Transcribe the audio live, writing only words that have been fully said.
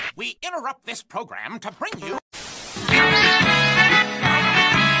We interrupt this program to bring you...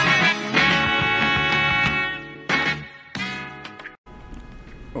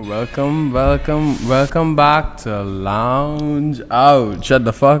 Welcome back to Lounge Out. Shut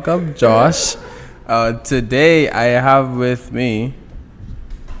the fuck up, Josh. Today I have with me...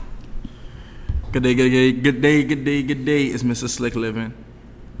 Good day. It's Mr. Slick Living,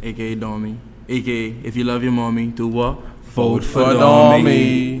 aka Dommy, aka if you love your mommy, do what? Vote for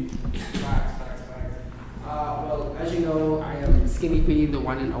Dommy. Facts. Well, as you know, I am Skinny P, the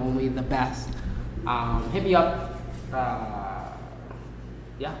one and only, the best. Hit me up.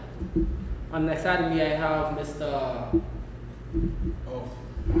 Yeah. On the next side of me, I have Mr.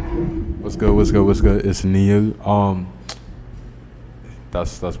 What's good? It's Neil.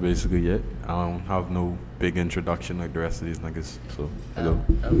 That's basically it. I don't have no big introduction like the rest of these niggas. So hello.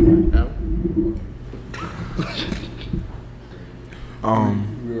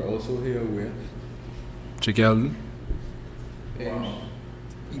 We were also here with Chikel.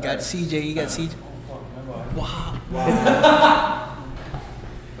 You got CJ. Wow.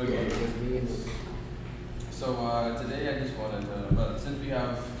 Okay. So today I just wanted to, but since we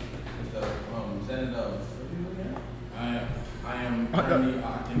have the Senator, I am currently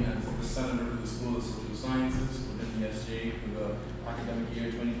acting as the senator for the School of Social Sciences within the SJ for the academic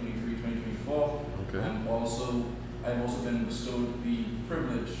year 2023-2024. Okay. I've also been bestowed the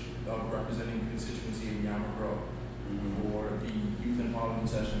privilege of representing the constituency of Yamagra for the Youth in Parliament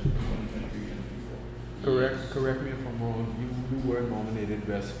session 2023-2024. Correct me if I'm wrong. You were nominated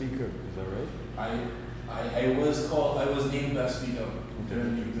best speaker. Is that right? I was named best speaker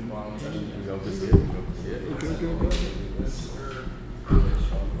during the Youth in Parliament session. We love to see it.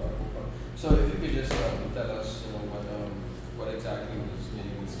 so if you could just tell us, what exactly was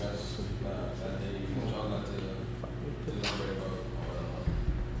being discussed that day, which I'd like to elaborate about.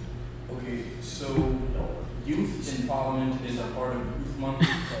 Okay, so Youth in Parliament is a part of Youth Month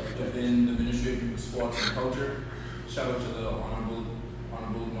within the Ministry of Youth, Sports and Culture. Shout out to the Honorable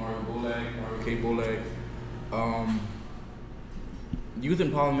Mario K. Bolag. Youth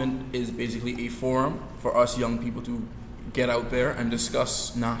in Parliament is basically a forum for us young people to get out there and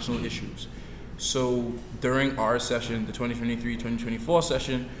discuss national issues. So during our session, the 2023-2024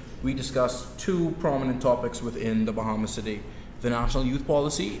 session, we discussed two prominent topics within the Bahamas today: the national youth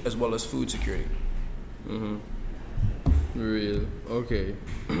policy as well as food security. Real. Okay.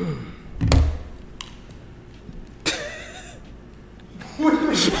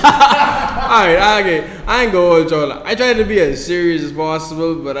 Alright, okay. I ain't gonna hold y'all. I try to be as serious as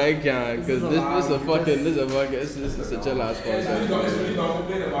possible, but I can't because this is a chill ass podcast.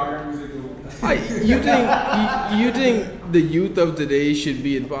 You think the youth of today should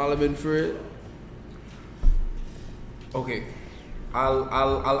be in parliament for it? Okay,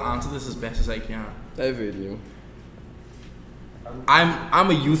 I'll answer this as best as I can. I feel you. I'm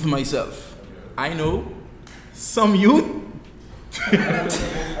a youth myself. I know some youth. I want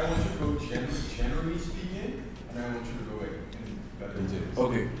you to go generally speaking, and I want you to go into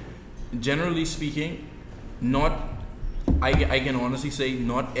Okay. Generally speaking, I can honestly say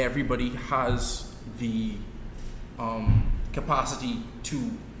not everybody has the capacity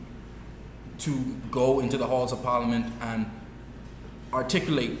to go into the halls of parliament and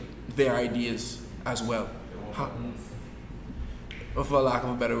articulate their ideas as well. For lack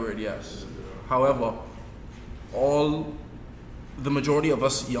of a better word, yes. However, the majority of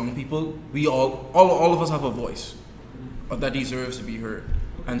us young people, we all of us have a voice that deserves to be heard.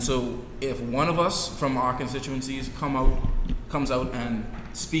 And so if one of us from our constituencies comes out and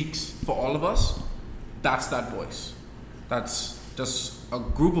speaks for all of us, that's that voice. That's just a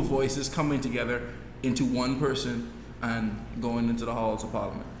group of voices coming together into one person and going into the halls of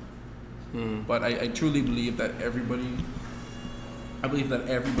parliament. But I truly believe that everybody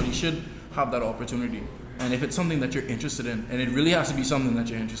should have that opportunity. And if it's something that you're interested in, and it really has to be something that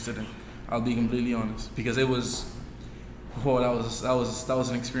you're interested in, I'll be completely honest, because that was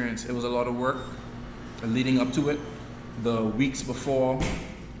an experience. It was a lot of work leading up to it, the weeks before,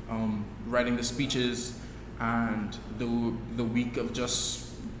 writing the speeches, and the week of just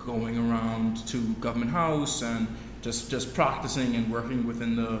going around to Government House and just practicing and working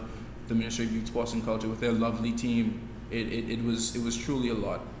within the Ministry of Youth, Sports and Culture with their lovely team. It was truly a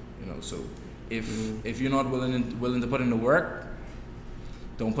lot, So if you're not willing to put in the work,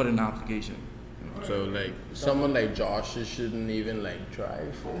 don't put in the application. So like someone like Josh shouldn't even like try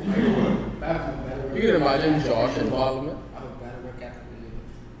for it. You can imagine Josh in parliament. I'm a better work ethic than you.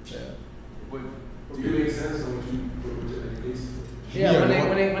 Yeah. Do you make sense of what you put in place? Yeah, when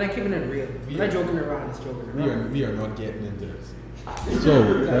I keep it real. When I'm joking around, it's joking around. We are not getting into this. So,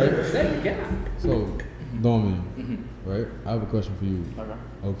 right? Said you cannot. So, Domi, right? I have a question for you.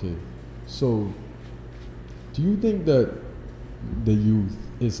 Okay. So, do you think that the youth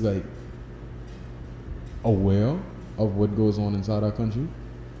is like aware of what goes on inside our country?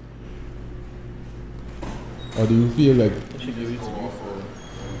 Or do you feel like,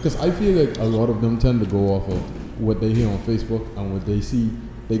 because I feel like a lot of them tend to go off of what they hear on Facebook and what they see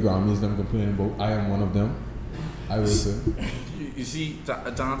they Grammys them complaining about. I am one of them. I will say. You see, to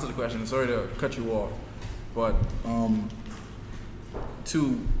answer the question, sorry to cut you off, but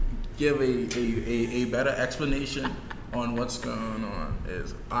to give a better explanation on what's going on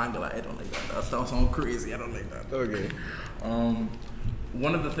is, I don't like that. That sounds crazy. I don't like that. Okay.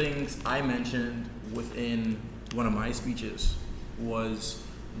 One of the things I mentioned within one of my speeches was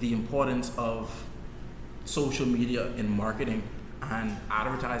the importance of social media in marketing and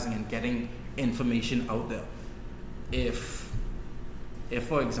advertising and getting information out there. If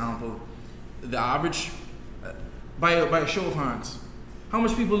for example, the average, by a show of hands, how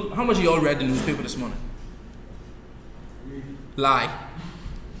much of y'all read the newspaper this morning? Lie.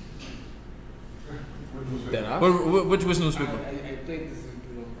 Which newspaper? I played this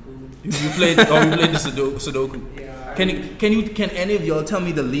Sudoku. You played the Sudoku. Yeah. Can any of y'all tell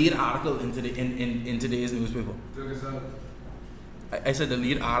me the lead article in today's newspaper? I said the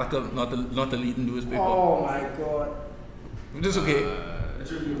lead article, not the lead newspaper. Oh my god. It's okay.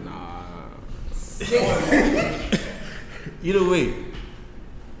 Either way,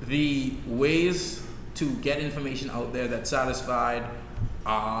 the ways to get information out there that satisfied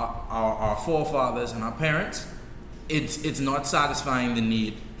our forefathers and our parents, it's not satisfying the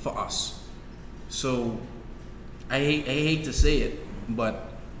need for us. So I hate to say it,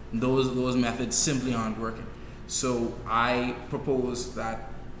 but those methods simply aren't working. So I propose that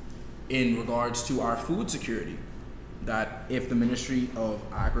in regards to our food security, that if the Ministry of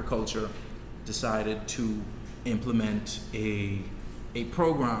Agriculture decided to implement a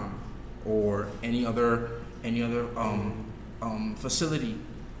program or any other facility,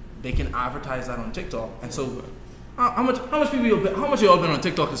 they can advertise that on TikTok. And so, how much of y'all been on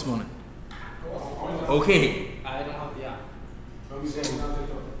TikTok this morning? Okay. I don't have the app.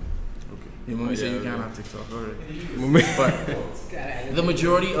 Your mommy said you can't have TikTok. All right. But the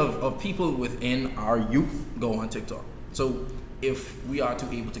majority of people within our youth go on TikTok. So if we are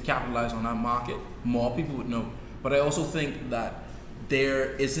to able to capitalize on that market, more people would know. But I also think that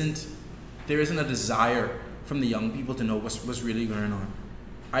there isn't a desire from the young people to know what's really going on.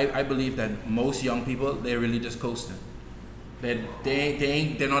 I believe that most young people, they're really just coasting. They're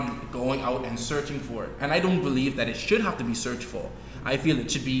not going out and searching for it. And I don't believe that it should have to be searched for. I feel it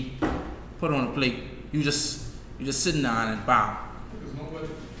should be put on a plate. You just sitting down and bam. Because nobody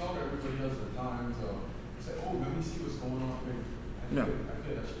talk, everybody has the time to say, oh, let me see what's going on. I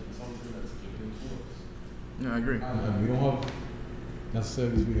feel that should be something that's given to us. Yeah, I agree. And we don't have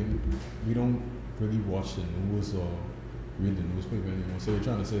necessarily speaking, we don't really watch the news or read the newspaper anymore. So you're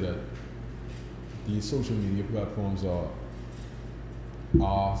trying to say that these social media platforms are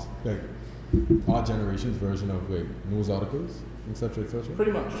like our generation's version of like news articles, etc., etc.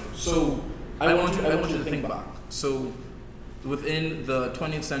 Pretty much. So I want you to think back. So within the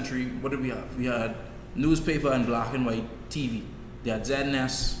 20th century, what did we have? We had newspaper and black and white TV. They had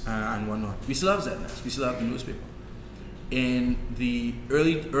ZNS and whatnot. We still have ZNS. We still have the newspaper. In the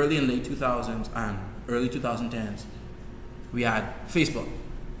early and late 2000s and early 2010s, we had Facebook.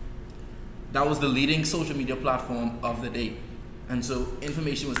 That was the leading social media platform of the day. And so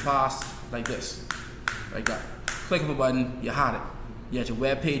information was passed like this, like that. Click of a button, you had it. You had your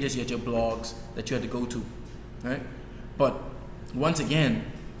web pages, you had your blogs that you had to go to, right? But once again,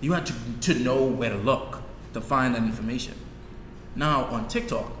 you had to know where to look to find that information. Now on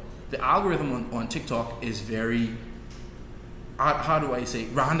TikTok, the algorithm on TikTok is very, how do I say,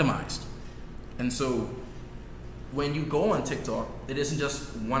 randomized. And so when you go on TikTok, it isn't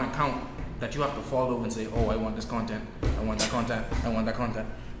just one account that you have to follow and say, oh, I want this content, I want that content, I want that content.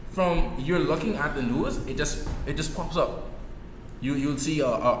 From you're looking at the news, it just pops up. You'll see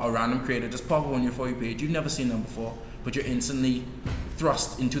a random creator just pop up on your For You page. You've never seen them before, but you're instantly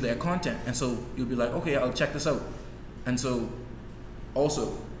thrust into their content. And so you'll be like, okay, I'll check this out. And so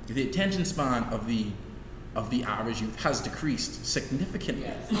also, the attention span of the average youth has decreased significantly.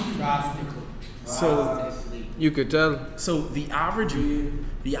 Yes, drastically. So you could tell. So the average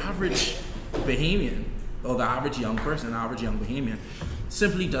Bahamian, or the average young person, average young Bahamian,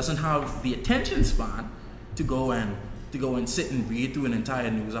 simply doesn't have the attention span to go and sit and read through an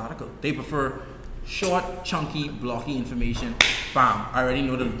entire news article. They prefer Short, chunky, blocky information. Bam. I already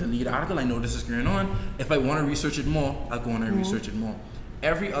know the lead article. I know this is going on. If I want to research it more, I'll go on and research it more.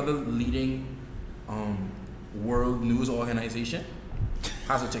 Every other leading world news organization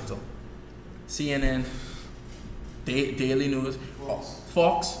has a TikTok. CNN, Daily News,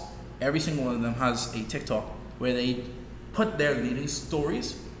 Fox, every single one of them has a TikTok where they put their leading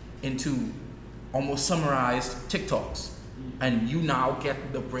stories into almost summarized TikToks. And you now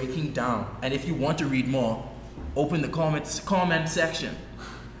get the breaking down. And if you want to read more, open the comment section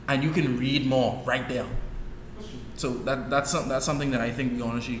and you can read more right there. So that's something that I think we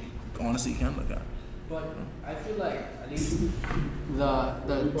honestly can look at. But I feel like at least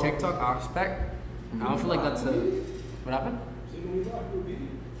the TikTok aspect, I don't feel like that's a what happened? You know, he's talking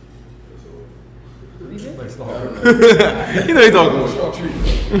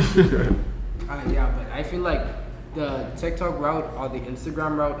about Yeah, but I feel like the TikTok route or the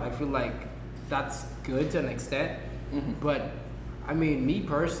Instagram route, I feel like that's good to an extent. But I mean, me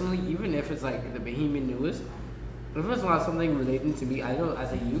personally, even if it's like the Bohemian News, if it's not something relating to me, I know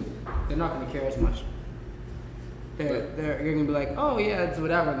as a youth, they're not going to care as much. They're going to be like, oh yeah, it's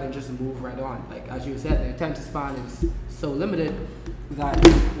whatever, and then just move right on. Like as you said, their attention span is so limited that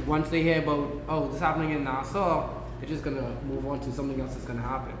once they hear about, oh, this is happening in Nassau, they're just going to move on to something else that's going to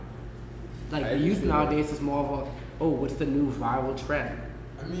happen. Like the youth nowadays is more of a, oh, what's the new viral trend?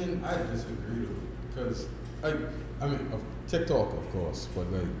 I mean, I disagree because I mean, TikTok, of course,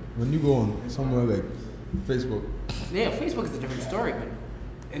 but like when you go on somewhere like Facebook. Yeah, Facebook is a different story, but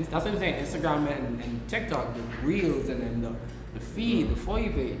that's what I'm saying. Instagram and TikTok, the reels and then the feed, the For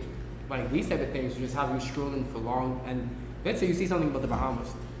You page, like these type of things just have you scrolling for long. And let's say you see something about the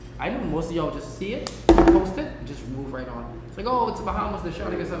Bahamas. I know most of y'all just see it, post it, and just move right on. It's like, oh, it's the Bahamas, they're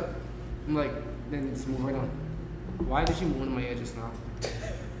shouting us up. I'm like, then just move right on. Why did you move in my ear just now?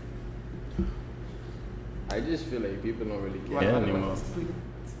 I just feel like people don't really care anymore.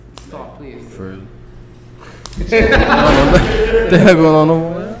 Stop, please. For the hell going on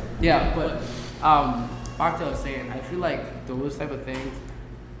over there? Yeah, but back to what I was saying, I feel like those type of things,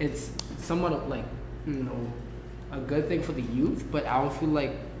 it's somewhat of like, you know, a good thing for the youth, but I don't feel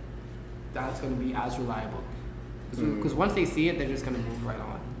like that's going to be as reliable. Because once they see it, they're just going to move right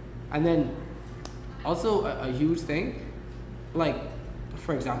on. And then also a huge thing, like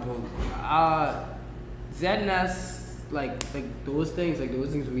for example, ZNS, like those things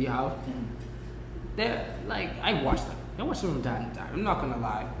we have, they're like, I watch them. I watch them from time to time. I'm not gonna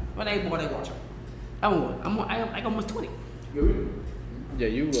lie. But I watch them. I'm like almost 20. Yeah,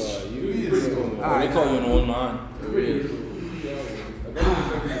 you They call you an old man.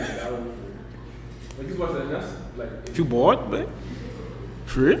 Like you watch that nest, like You bored, man?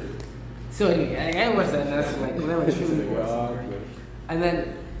 For real? So anyway, I watch ZNS like whenever it's and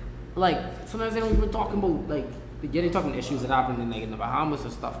then like sometimes they don't even talk about like they're talking issues that happen in the Bahamas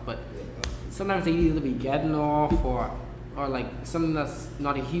and stuff, but sometimes they either be getting off or like something that's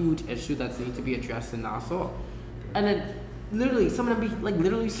not a huge issue that's need to be addressed in Nassau. And then literally some of them be like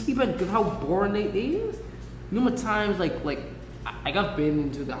literally sleeping because how boring they is. Numerous times like I've been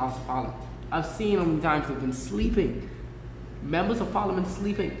into the House of Parliament. I've seen how many times they've been sleeping. Members of Parliament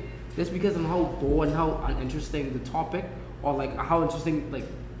sleeping. Just because of how bored and how uninteresting the topic or like how interesting like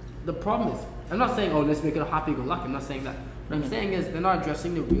the problem is. I'm not saying, oh, let's make it a happy-go-lucky. I'm not saying that. What I'm saying is they're not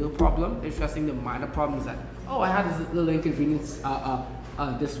addressing the real problem. They're addressing the minor problems that, oh, I had this little inconvenience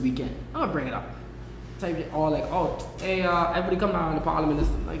this weekend. I'm gonna bring it up. Or like, oh, hey, everybody come down to Parliament.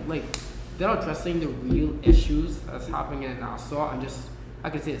 Like they're not addressing the real issues that's happening in Nassau and just, I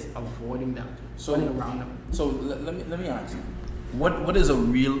can say it's avoiding them, running around them. So let me ask you, what is a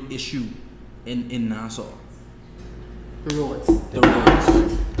real issue in Nassau? The roads. The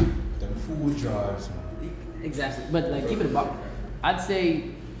roads. The food drives. Exactly, but like keep it about. I'd say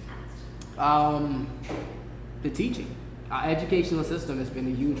the teaching, our educational system has been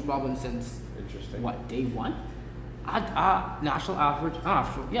a huge problem since what, day one? National average,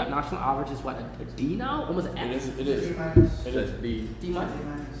 national average is what, a D now, almost an F. It is D. D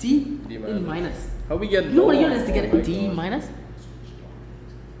minus. D minus. How we get? Nobody wants to get a D minus.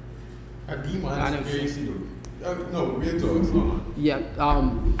 A D minus. No, real talk. Yeah.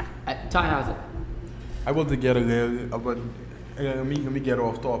 Ty has it. I want to get a little, but let me get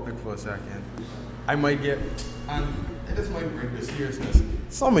off topic for a second. I might get, and this might bring the seriousness.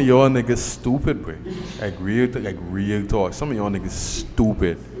 Some of y'all niggas stupid, bro. Like real talk. Some of y'all niggas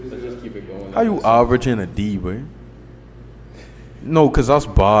stupid. So just keep it going. How you averaging a D, bro? No, cause that's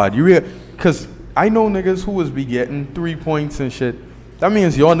bad. Cause I know niggas who was be getting 3 points and shit. That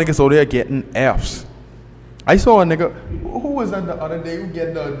means y'all niggas over there getting Fs. I saw a nigga. Who was that the other day who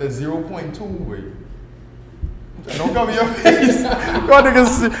get the 0.2 weight? Don't cover your face. Y'all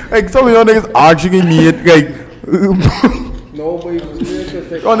niggas, like some of y'all niggas arguing me like. Nobody was here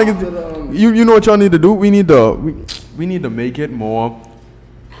because Y'all niggas, you know what y'all need to do? We need to make it more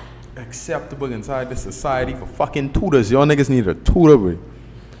acceptable inside the society for fucking tutors. Y'all niggas need a tutor, bro.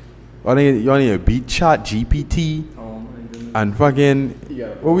 Y'all need to beat chat GPT and fucking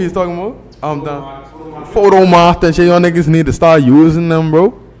what we was talking about? The photo math and shit. Y'all niggas need to start using them,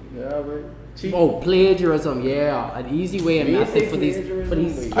 bro. Oh, plagiarism, yeah. An easy way and method for these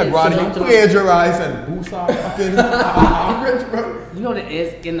kids. I'd rather you plagiarize and boost our fucking average, bro. You know what it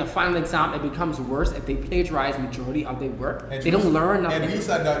is? In the final exam, it becomes worse if they plagiarize majority of their work. And they don't learn nothing. And we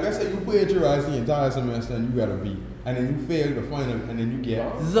said that, let's say you plagiarize the entire semester and you got a B. And then you fail the final and then you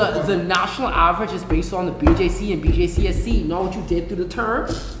get... The national average is based on the BJC and BJCSC, not what you did through the term.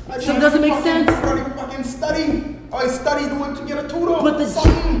 So it doesn't make sense. Fucking study. I study to it to get a tutor. But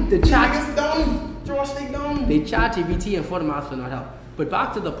the chat... Niggas dumb. Josh, they dumb. They chat GPT and for the maths will not help. But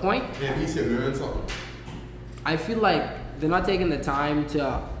back to the point. Yeah, he should learn something. I feel like they're not taking the time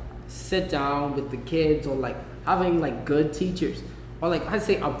to sit down with the kids or like having like good teachers. Or like I'd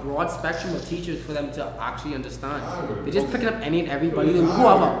say a broad spectrum of teachers for them to actually understand. They're just picking up any and everybody who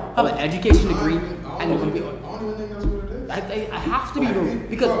have an education degree and they're gonna be. I have to be rude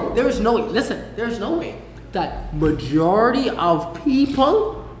because there is no way. Listen, there is no way that majority of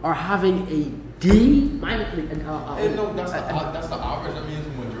people are having a D minus. No, that's the average. I mean, the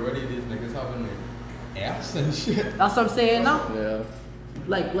majority of these niggas having F's and shit. That's what I'm saying now. Yeah.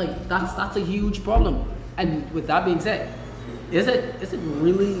 Like that's a huge problem. And with that being said, is it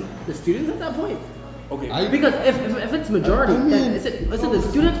really the students at that point? Okay. Because if it's majority, then is it the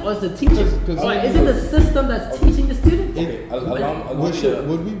students or is it the teachers? Or I- is it the system that's teaching the students? Okay, allow me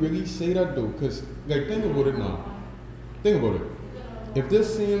Would we really say that though? Because like think about it now. Think about it. If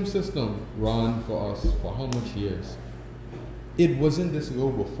this same system ran for us for how much years? It wasn't this low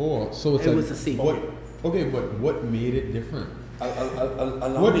before, so it's It like was the same. Okay, but what made it different?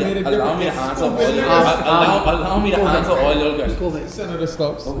 Allow me to answer all your questions. COVID. Senator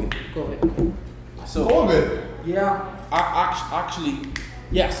Stubbs. Okay. COVID. So, COVID. Yeah. actually,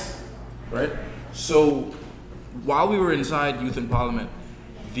 yes, right? So, while we were inside Youth in Parliament,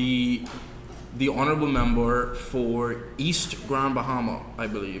 the honorable member for East Grand Bahama, I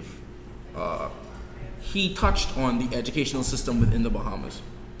believe, he touched on the educational system within the Bahamas,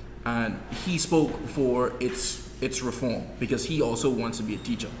 and he spoke for its reform because he also wants to be a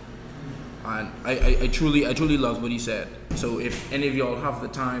teacher. And I truly love what he said. So if any of y'all have the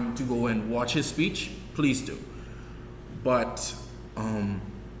time to go and watch his speech, please do. But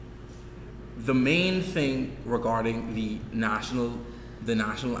the main thing regarding the national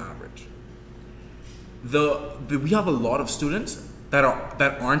average, we have a lot of students that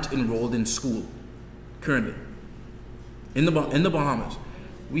aren't enrolled in school currently in the Bahamas.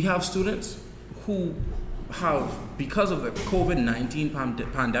 We have students who have, because of the COVID-19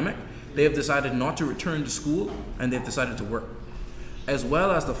 pandemic, they have decided not to return to school and they've decided to work. As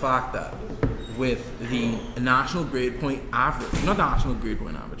well as the fact that with the national grade point average, not the national grade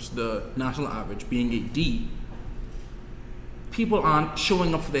point average, the national average being a D, people aren't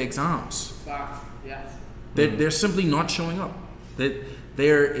showing up for the exams. Yes. They're simply not showing up.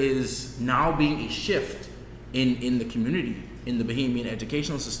 There is now being a shift in the community, in the Bahamian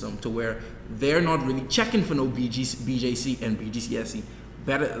educational system, to where they're not really checking for no BJC and BGCSE.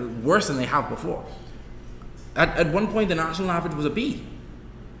 Worse than they have before. At one point, the national average was a B.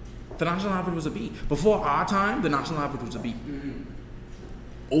 The national average was a B. Before our time, the national average was a B.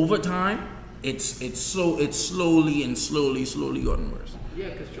 Over time, it's slowly gotten worse. Yeah,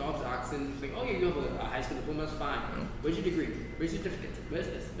 because jobs asking, like, oh, you have a high school diploma, that's fine. Where's your degree? Where's your certificate? Where's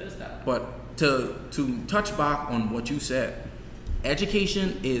this? Where's that? But to touch back on what you said,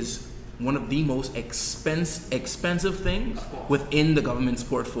 education is one of the most expensive things within the government's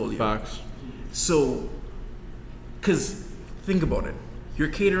portfolio. Facts. So, because think about it, you're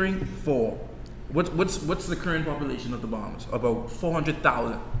catering for what's the current population of the Bahamas? About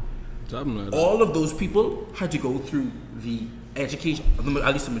 400,000. All of those people had to go through the education,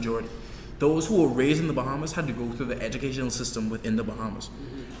 at least the majority. Those who were raised in the Bahamas had to go through the educational system within the Bahamas.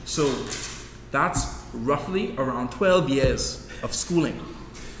 So that's roughly around 12 years of schooling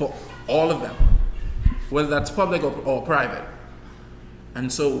for all of them, whether that's public or private.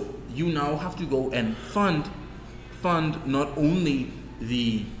 And so you now have to go and fund not only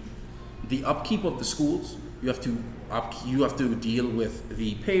the upkeep of the schools, you have to deal with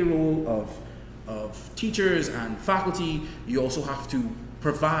the payroll of teachers and faculty. You also have to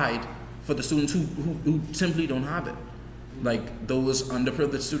provide for the students who simply don't have it. Like those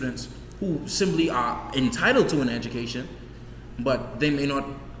underprivileged students who simply are entitled to an education, but they may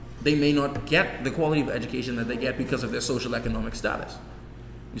not get the quality of education that they get because of their social economic status.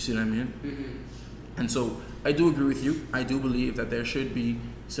 You see what I mean? Mm-hmm. And so I do agree with you. I do believe that there should be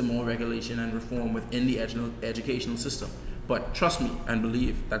some more regulation and reform within the educational system. But trust me and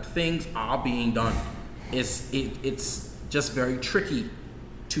believe that things are being done. It's just very tricky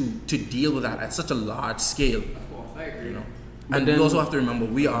to deal with that at such a large scale. Of course, I agree. You know? And we also have to remember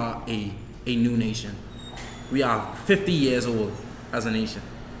we are a new nation. We are 50 years old as a nation.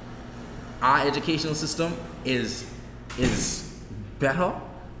 Our educational system is better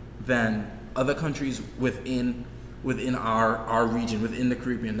than other countries within our region, within the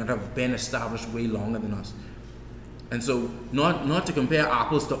Caribbean, that have been established way longer than us. And so, not to compare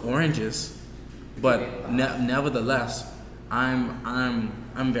apples to oranges, but nevertheless,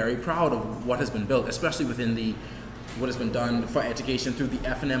 I'm very proud of what has been built, especially within what has been done for education through the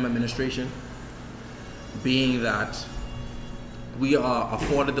F&M administration, being that we are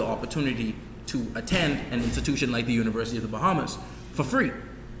afforded the opportunity to attend an institution like the University of the Bahamas for free.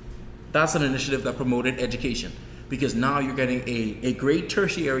 That's an initiative that promoted education, because now you're getting a great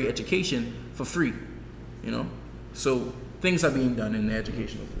tertiary education for free, you know? So things are being done in the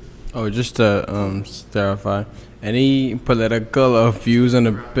educational field. Oh, just to clarify, any political views and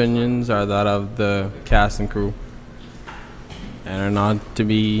opinions are that of the cast and crew and are not to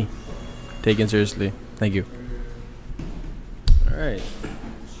be taken seriously. Thank you. All right.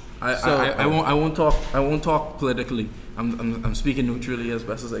 I won't talk politically. I'm speaking neutrally as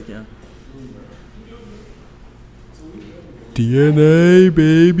best as I can. DNA,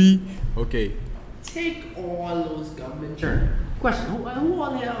 baby. Okay. Take all those government churn. Question: Who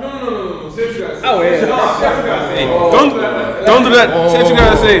all here? No. Say what you guys say. Oh yeah. Don't do that. Say what you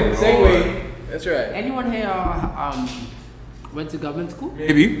gotta say. Segue. That's right. Anyone here went to government school?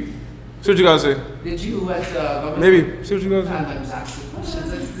 Maybe. Say what you gotta say. Did you went to government Maybe. Say what you gotta say. I'm just asking questions.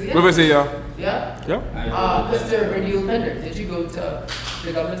 What if I say yeah? Yeah? Yeah? Mr. Renewal Pender, did you go to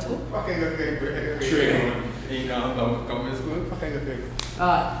the government school? Government school?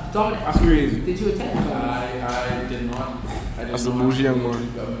 Dominic, That's crazy. did you attend? I did not. That's the bougie young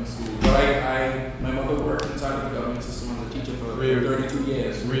man. Government school. But my mother worked inside of the government system as a teacher for 32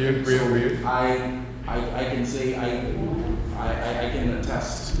 years. Real. I can say I can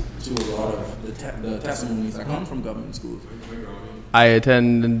attest to a lot of the testimonies that come from government schools. I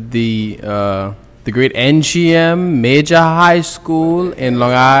attended the great NGM Major High School in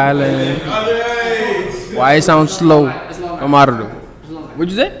Long Island. Why it sound slow? I'm out of it.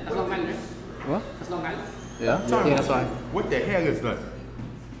 What'd you say? That's Long Island. What? That's Long Island. Yeah. Yeah, that's why. What the hell is that?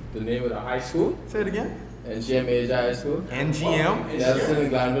 The name of the high school? Say it again. NGM Major High School. NGM? Nelson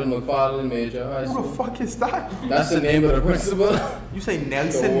Glanville McFarland Major High Who School. the fuck is that? That's the name of the principal. You say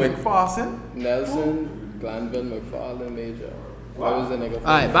Nelson McPherson? Nelson Glanville McFarland Major. What was the nigga?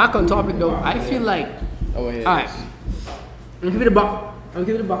 Alright, back on topic though. I feel like. Oh, wait. Alright. I'm gonna give it a buck. I'm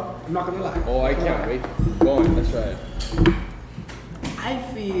not gonna lie. Oh, I can't wait. Go on, that's right. I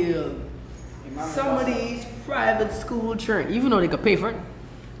feel some of these private school children, even though they could pay for it,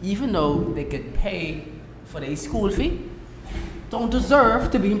 even though they could pay for their school fee, don't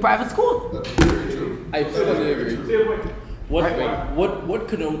deserve to be in private school. I fully agree. What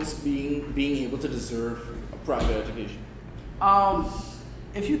connotes being able to deserve a private education?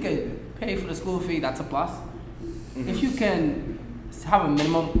 If you can pay for the school fee, that's a plus. If you can have a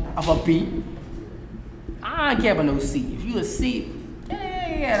minimum of a B, I don't care about no C. If you a C,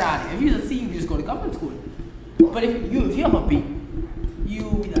 get out of here. If you a C, you just go to government school. But if you have a B,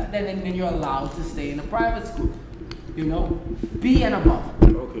 then you're allowed to stay in a private school. You know, B and above.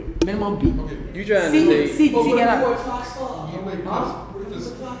 Okay. Minimum B. You trying to say? C, get out.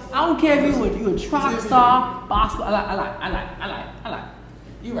 I don't care if you a track star, basketball. I like.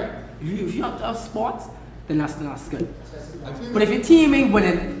 You're right. If you have sports, then that's good. But if your team ain't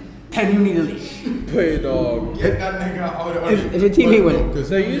winning, then you need to leave. Wait, dog. Get that nigga out of If your team ain't winning.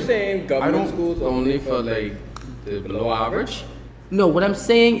 So you saying government schools only for like the below average? No, what I'm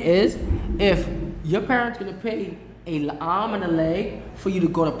saying is, if your parents gonna pay an arm and a leg for you to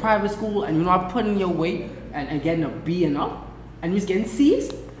go to private school and you're not putting your weight and getting a B and up, and you're just getting C's,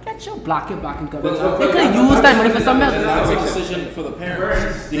 get your block it back in government. They could use that money for something else. That's a decision for the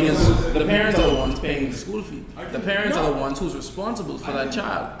parents, because the parents are the ones paying the school fee. The parents are the ones who's responsible for that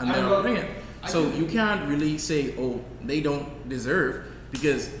child and their upbringing. So you can't really say, oh, they don't deserve,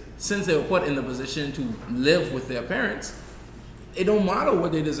 because since they were put in the position to live with their parents, it don't matter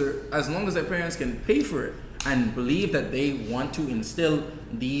what they deserve as long as their parents can pay for it and believe that they want to instill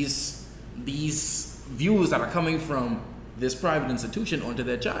these these views that are coming from this private institution onto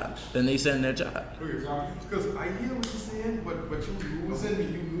their child. Then they send their child. Because I hear what you're saying, but you losing me.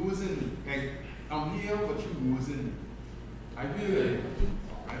 You losing me. Like, I'm here, but you losing me. I feel like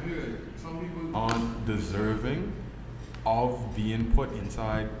some people aren't deserving of being put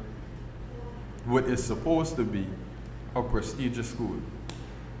inside what is supposed to be a prestigious school.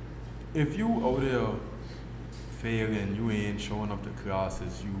 If you out there failing, you ain't showing up to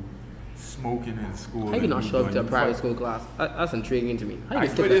classes, you smoking in school. How you not show up to a private school class? That's intriguing to me. How you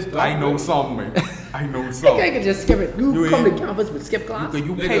skip it? I know some, man. I know some. I can just skip it. You come to campus but skip class?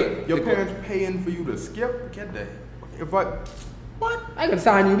 You pay, your parents paying for you to skip? Get that. If I... What? I can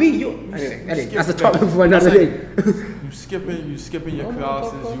sign you. Anyway, that's a topic for another day. You skipping your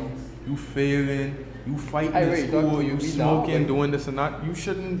classes, you failing, you fighting in school, you smoking, doing this and that. You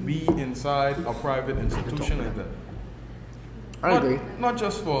shouldn't be inside a private institution like that. I agree. Not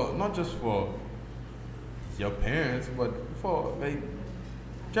just for your parents, but for like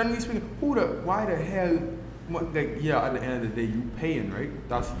generally speaking, why the hell? Like yeah, at the end of the day, you paying, right?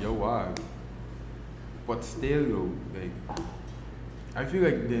 That's your wife. But still, though, like I feel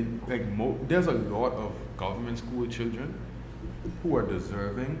like there's a lot of government school children who are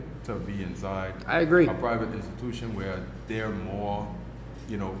deserving to be inside. I agree. A private institution where they're more,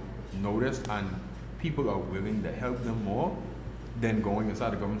 noticed and people are willing to help them more than going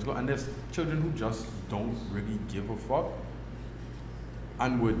inside the government school. And there's children who just don't really give a fuck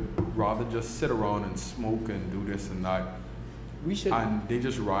and would rather just sit around and smoke and do this and that. And they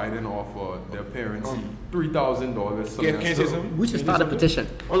just riding off of their parents' $3,000. Can I say something? We should start a petition.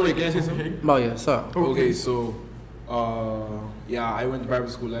 Oh, wait, can I say something? Oh, yeah, sir. Okay, so, yeah, I went to private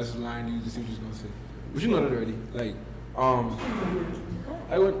school. Last line, you just see what you're going to say. But you know that already. Like,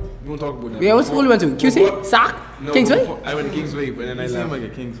 I went, we won't talk about that. Yeah, what school you went to? QC? SAC? No, Kingsway? I went to Kingsway, but then I left. You seem like a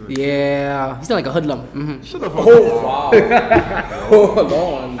Kingsway. Yeah, he's not like a hoodlum. Mm-hmm. Shut the fuck up. Wow. Hold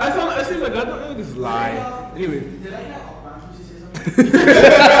on. I seem like I don't know this lie. Anyway. What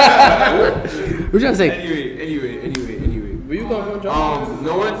you trying to say? Anyway. Where you going from, John?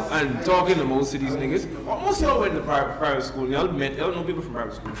 No one, and talking to most of these niggas, most of y'all went to private school. Y'all know people from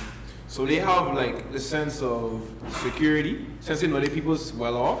private school. So they have like the sense of security, since they know their people's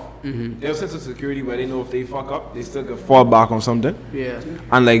well off. Mm-hmm. They have a sense of security where they know if they fuck up, they still can fall back on something. Yeah.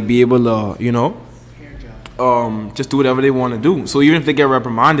 And like be able to, just do whatever they want to do. So even if they get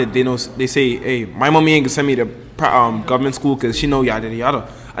reprimanded, they say, hey, my mommy ain't gonna send me to government school because she know yada yada.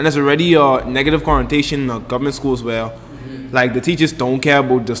 And there's already a negative connotation in government schools where like the teachers don't care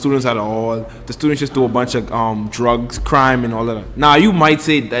about the students at all. The students just do a bunch of drugs, crime, and all of that. Now you might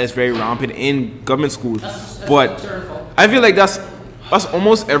say that is very rampant in government schools, but I feel like that's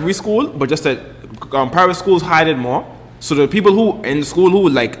almost every school, but just that private schools hide it more. So the people who in the school who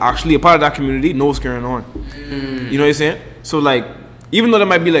like actually a part of that community know what's going on. You know what I'm saying? So like even though there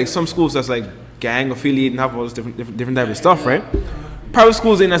might be like some schools that's like gang affiliated and have all this different type of stuff, right? Private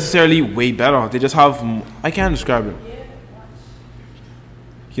schools ain't necessarily way better. They just have I can't describe it.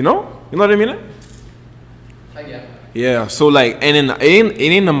 You know what I mean? I get it. Yeah. So like, and it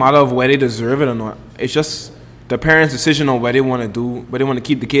ain't a matter of whether they deserve it or not. It's just the parents' decision on where they want to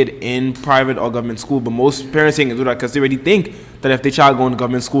keep the kid in private or government school. But most parents ain't gonna do that because they already think that if they child going to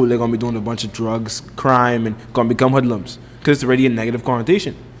government school, they're gonna be doing a bunch of drugs, crime, and gonna become hoodlums because it's already a negative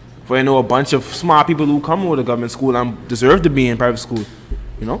connotation. For I know a bunch of smart people who come over to government school and deserve to be in private school,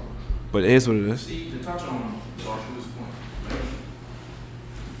 But it is what it is. See, to touch on Joshua's point, right?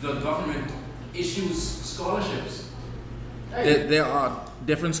 The government issues scholarships. There are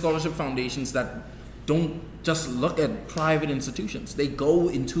different scholarship foundations that don't just look at private institutions. They go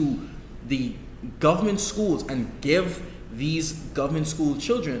into the government schools and give these government school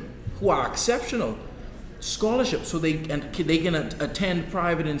children who are exceptional scholarships so they can attend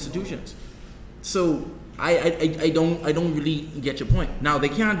private institutions. So I don't really get your point. Now they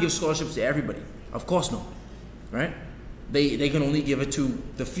can't give scholarships to everybody, of course not, right? They can only give it to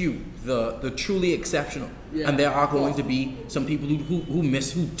the few, the truly exceptional, and there are going to be some people who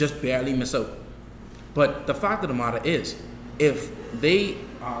just barely miss out. But the fact of the matter is, if they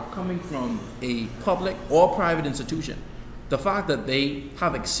are coming from a public or private institution, the fact that they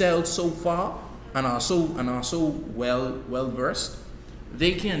have excelled so far and are so well versed,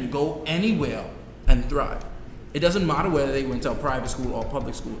 they can go anywhere and thrive. It doesn't matter whether they went to a private school or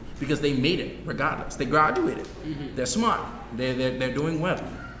public school because they made it regardless. They graduated. Mm-hmm. They're smart. They're doing well.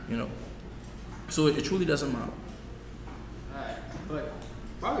 So it truly doesn't matter. Alright, but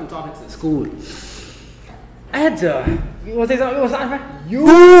rather than talking to the school, I had to. You want to say something? You want to say something?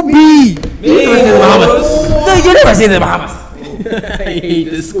 University of the Bahamas. The University of the Bahamas. I hate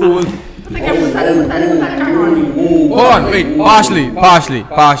this school. think I put that camera on me. Hold on, wait. Partially.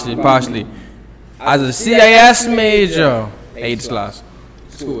 As a CIS major, 8th class.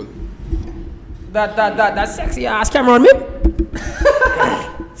 School. That sexy ass camera on me.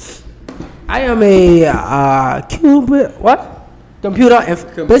 I am a computer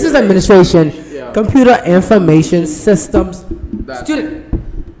business administration, computer information systems student.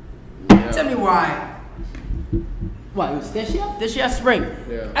 Tell me why. What, it was this year? This year spring.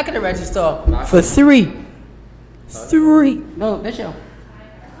 Yeah. I could have registered for three. No, this year.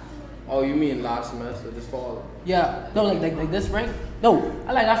 Oh, you mean last semester, this fall? Yeah. No, like this spring. No,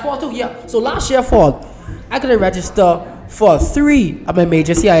 I like that fall too. Yeah. So last year fall, I could have registered for 3 of my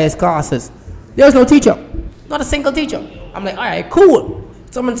major CIS classes. There was no teacher, not a single teacher. I'm like, all right, cool.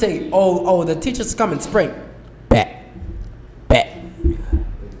 Someone say, oh, the teachers come in spring. Bet.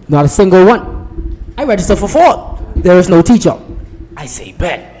 Not a single one. I registered for 4. There is no teacher. I say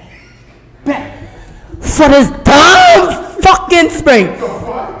bet. For this damn fucking spring,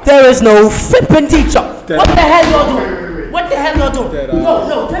 there is no flipping teacher. What the hell y'all doing?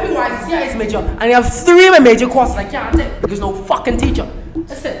 No, tell me why it's a CIS major and I have 3 of my major courses I can't take because no fucking teacher.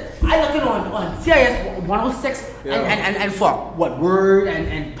 Listen, I look it on CIS 106 and for what, Word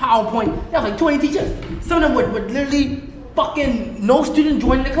and PowerPoint, they have like 20 teachers. Some of them would literally fucking no student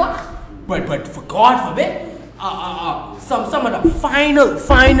joining the class. But for God forbid, some of the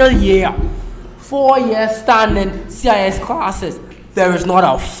final year, 4-year standing CIS classes, there is not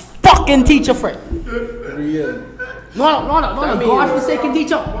a fucking teacher for it. Real. Not a godforsaken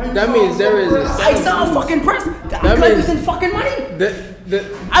teacher. That means there is a... I sound fucking pressed. I'm losing fucking money.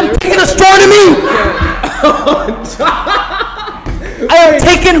 I'm taking astronomy. I am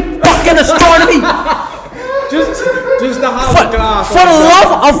taking fucking astronomy. Just the house class. For the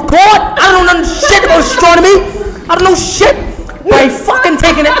love of God, I don't know shit about astronomy. I don't know shit. But I fucking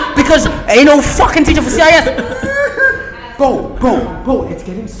taking it because ain't no fucking teacher for CIS. Bro, it's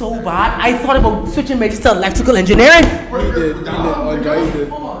getting so bad. I thought about switching majors to electrical engineering. You did.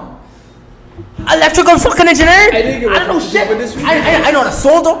 Electrical fucking engineering? I don't know shit. I know how to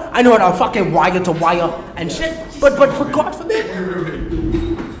solder. I know how to fucking wire to wire and shit. But for God forbid.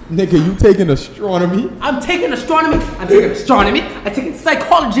 Nigga, you taking astronomy? I'm taking astronomy. I'm taking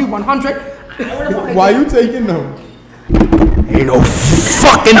psychology 100. Why you taking them? Ain't no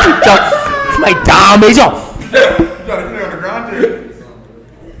fucking teacher. My damn major.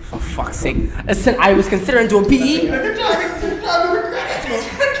 For fuck's sake. Listen, I was considering doing PE.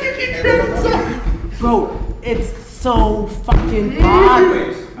 Bro, it's so fucking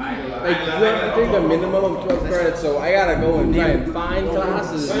hard. Like, you have to take a minimum of 12 credits, so I gotta go and try and find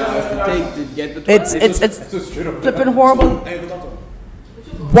classes to take to get the 12. It's flipping horrible.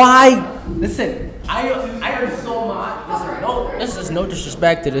 Why? Listen, I am so mad. Listen, this is no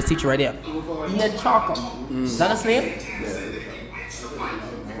disrespect to this teacher right here. He had Chalker. Is that his name?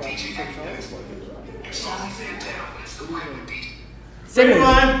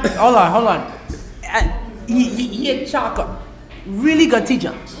 Hold on. He had Chalker. Really good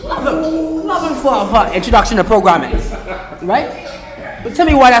teacher. Love him for introduction to programming. Right? But tell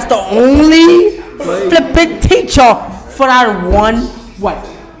me why that's the only flipping teacher for that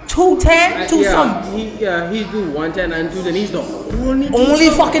 210? He's do 110 and 210. He's the only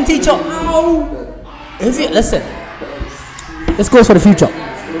fucking teacher. If you listen, this goes for the future.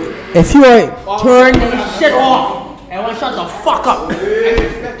 If you turn this shit off and want to shut the fuck up.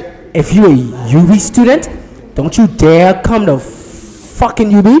 If you're a UB student, don't you dare come to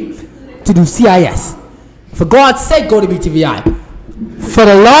fucking UB to do CIS. For God's sake, go to BTVI. For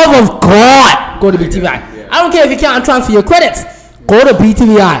the love of God, go to BTVI. I don't care if you can't transfer your credits. Go to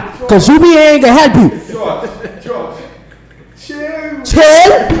BTVI. Because UB ain't gonna help you. Chill?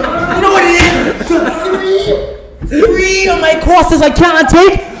 You know what it is? 3 of my courses I can't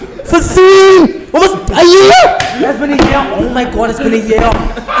take for 3. Almost a year? That's been a year. Oh my God, it's been a year.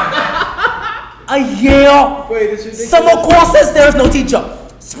 A year. Summer courses, there is no teacher.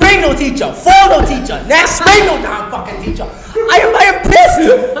 Spring, no teacher. Fall, no teacher. Next spring, no damn fucking teacher. I am pissed.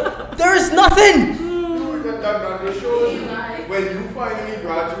 There is nothing. That shows you when you finally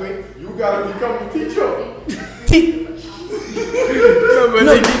graduate, you gotta become a teacher.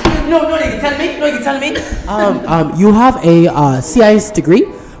 No, you can tell me. You have a CIS degree,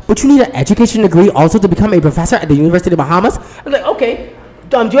 but you need an education degree also to become a professor at the University of the Bahamas. I'm like, okay.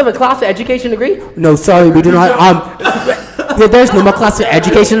 Do you have a class for education degree? No, sorry, we do not. There's no more class for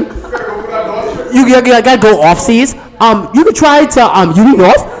education. You gotta go off seas. You could try to UB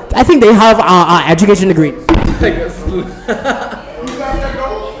North. I think they have education degree. You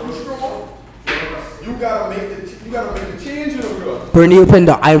gotta make the change in the world. Bernie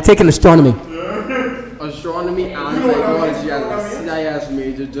Pinder. I am taking astronomy. Astronomy and psychology as a CIS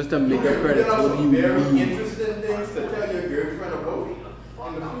major just to make a credit to what you Very need. interesting things to tell your girlfriend about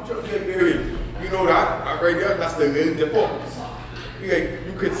on the future of your marriage. You know that right there. That's the main difference.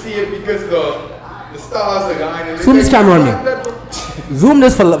 You could see it because the stars are lining. Zoom this camera on me. Zoom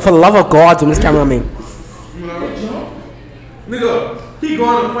this for the love of God. Zoom this camera on me. Nigga, he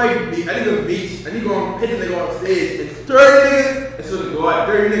going to fight with me. I think it's a beach, and he going to hit the nigga on stage. It's 30 niggas. It's going to go out.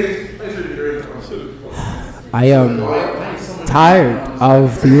 30 niggas. I am tired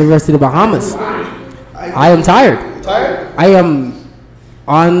of the University of the Bahamas. I am tired. I am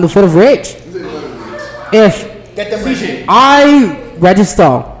on the foot of rage. If I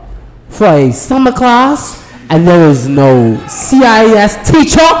register for a summer class and there is no CIS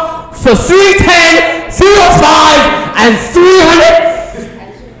teacher for 310, 05, and 300,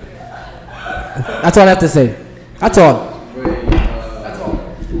 that's all I have to say. That's all.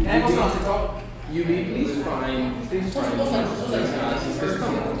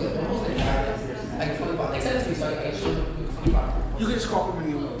 You can just call him when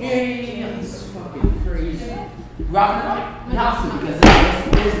you want. Yeah, it's fucking crazy. Wrapping it up, we have to because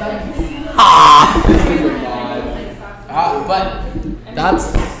it's like but that's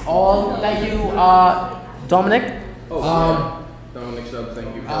all. Thank you, Dominic. Dominick Stubbs,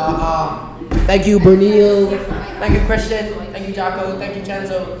 thank you. Thank you, Bernil. Thank you, Christian. Thank you, Jocko. Thank you,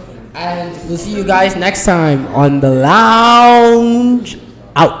 Chenzo. And we'll see you guys next time on the lounge.